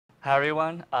Hi,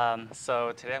 everyone.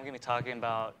 So today I'm going to be talking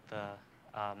about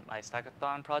my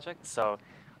Stackathon project. So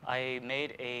I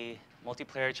made a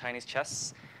multiplayer Chinese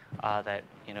chess that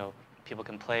people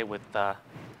can play with. Well,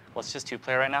 it's just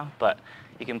two-player right now, but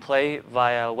you can play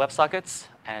via WebSockets,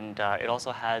 and it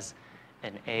also has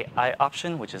an AI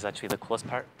option, which is actually the coolest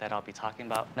part that I'll be talking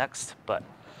about next. But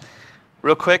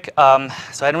real quick, so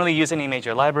I didn't really use any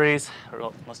major libraries, I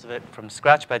wrote most of it from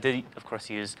scratch, but I did, of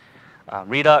course, use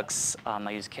redux.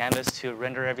 I used canvas to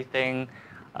render everything,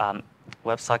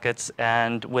 WebSockets,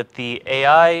 and with the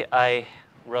AI, I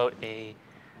wrote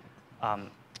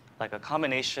like a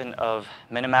combination of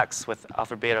minimax with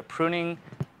alpha beta pruning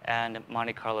and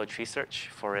Monte Carlo Tree Search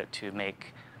for it to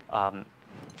make,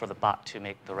 for the bot to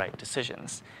make the right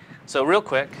decisions. So real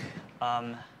quick.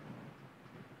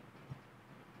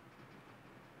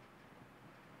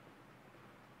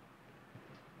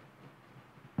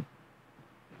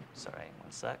 Sorry, one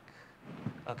sec.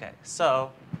 OK,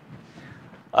 so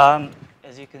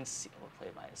as you can see, we'll play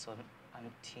my, so I'm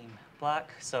team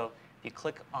black. So if you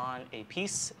click on a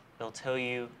piece, it'll tell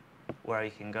you where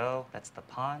you can go. That's the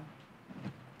pawn.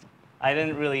 I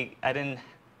didn't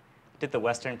did the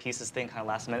Western pieces thing kind of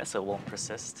last minute, so it won't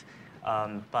persist.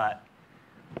 But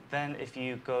then if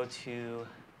you go to,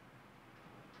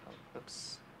 oh,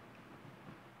 oops.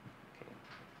 OK,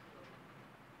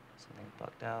 something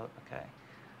bugged out. OK.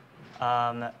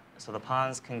 So the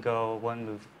pawns can go one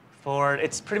move forward.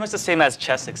 It's pretty much the same as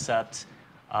chess, except,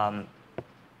 God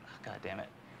damn it.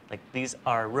 Like, these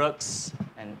are rooks,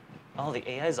 and oh, the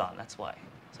AI's on. That's why.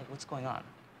 It's like, what's going on?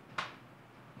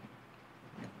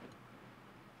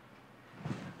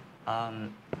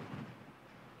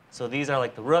 So these are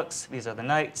like the rooks. These are the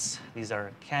knights. These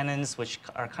are cannons, which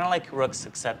are kind of like rooks,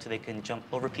 except they can jump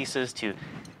over pieces to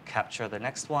capture the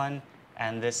next one.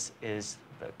 And this is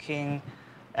the king,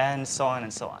 and so on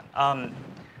and so on.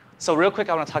 So real quick,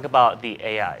 I want to talk about the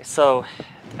AI. So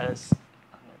I'm going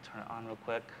to turn it on real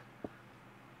quick.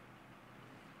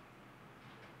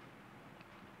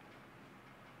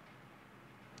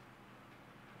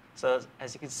 So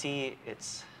as you can see,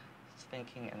 it's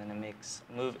thinking, and then it makes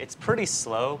a move. It's pretty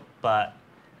slow, but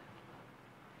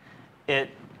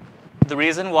the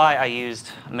reason why I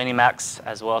used minimax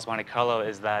as well as Monte Carlo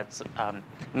is that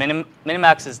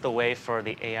minimax is the way for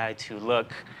the AI to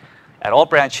look at all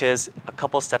branches a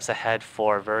couple steps ahead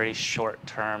for very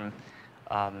short-term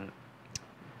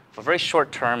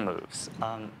moves.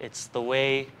 It's the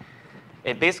way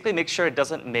it basically makes sure it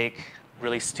doesn't make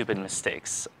really stupid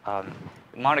mistakes.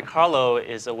 Monte Carlo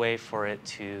is a way for it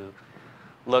to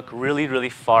look really, really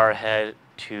far ahead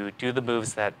to do the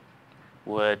moves that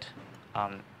would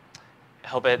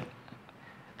help it,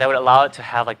 that would allow it to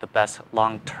have like the best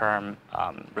long-term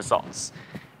results.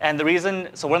 And the reason,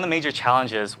 so one of the major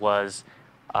challenges was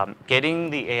getting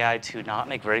the AI to not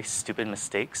make very stupid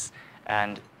mistakes.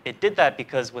 And it did that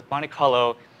because with Monte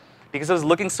Carlo, because it was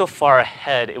looking so far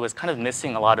ahead, it was kind of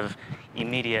missing a lot of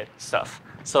immediate stuff.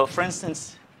 So for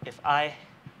instance, if let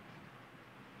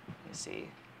me see.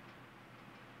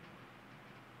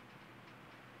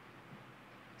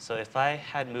 So if I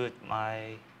had moved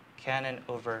my cannon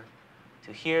over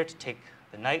to here to take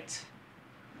the knight,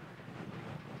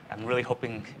 I'm really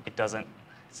hoping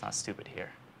it's not stupid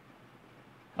here.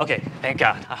 OK, thank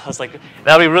God. I was like,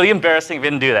 that would be really embarrassing if it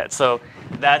didn't do that. So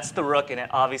that's the rook, and it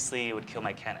obviously would kill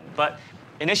my cannon. But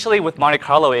initially with Monte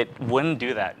Carlo, it wouldn't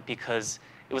do that because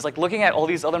it was like looking at all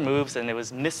these other moves, and it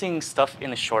was missing stuff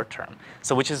in the short term.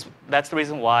 So that's the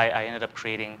reason why I ended up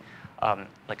creating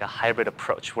like a hybrid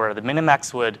approach, where the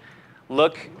minimax would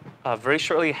look very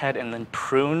shortly ahead and then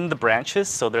prune the branches.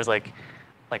 So there's like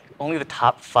only the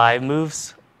top 5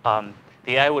 moves. The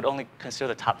AI would only consider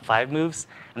the top 5 moves,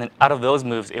 and then out of those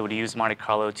moves, it would use Monte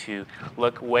Carlo to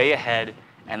look way ahead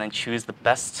and then choose the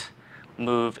best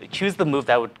move, choose the move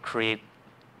that would create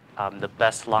the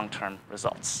best long-term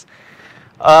results.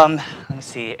 Let me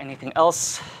see, anything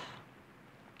else?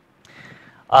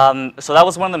 So that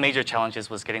was one of the major challenges,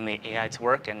 was getting the AI to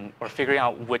work or figuring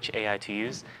out which AI to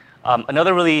use.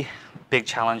 Another really big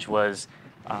challenge was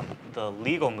the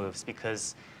legal moves,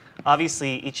 because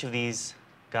obviously each of these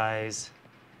guys,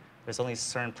 there's only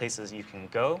certain places you can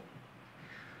go.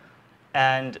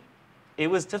 And it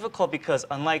was difficult because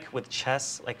unlike with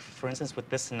chess, like for instance with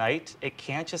this knight, it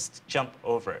can't just jump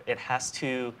over. It has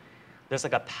to, there's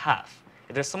like a path.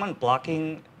 If there's someone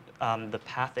blocking the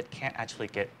path, it can't actually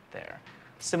get there.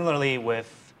 Similarly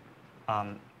with,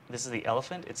 this is the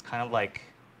elephant. It's kind of like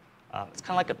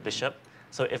a bishop.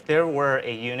 So if there were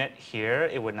a unit here,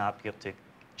 it would not be able to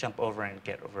jump over and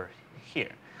get over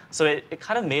here. So it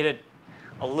kind of made it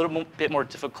a little bit more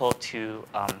difficult to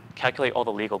calculate all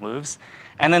the legal moves.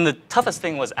 And then the toughest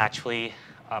thing was actually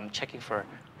checking for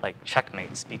like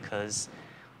checkmates, because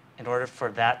in order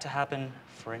for that to happen,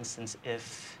 for instance,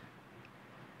 if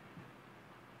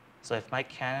my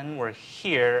cannon were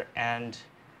here and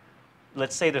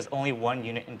let's say there's only one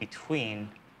unit in between,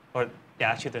 or yeah,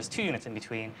 actually there's 2 units in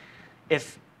between,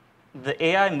 if the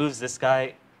AI moves this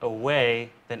guy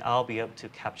away, then I'll be able to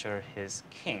capture his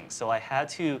king. So I had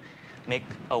to make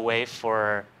a way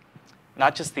for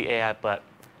not just the AI, but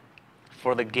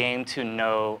for the game to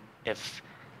know if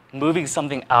moving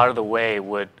something out of the way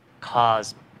would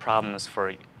cause problems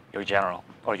for your general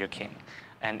or your king,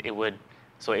 and it would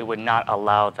not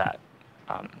allow that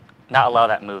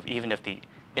move, even if the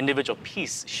individual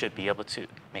piece should be able to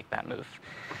make that move.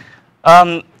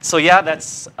 So yeah,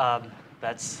 that's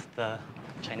the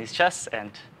Chinese chess,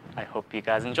 and I hope you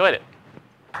guys enjoyed it.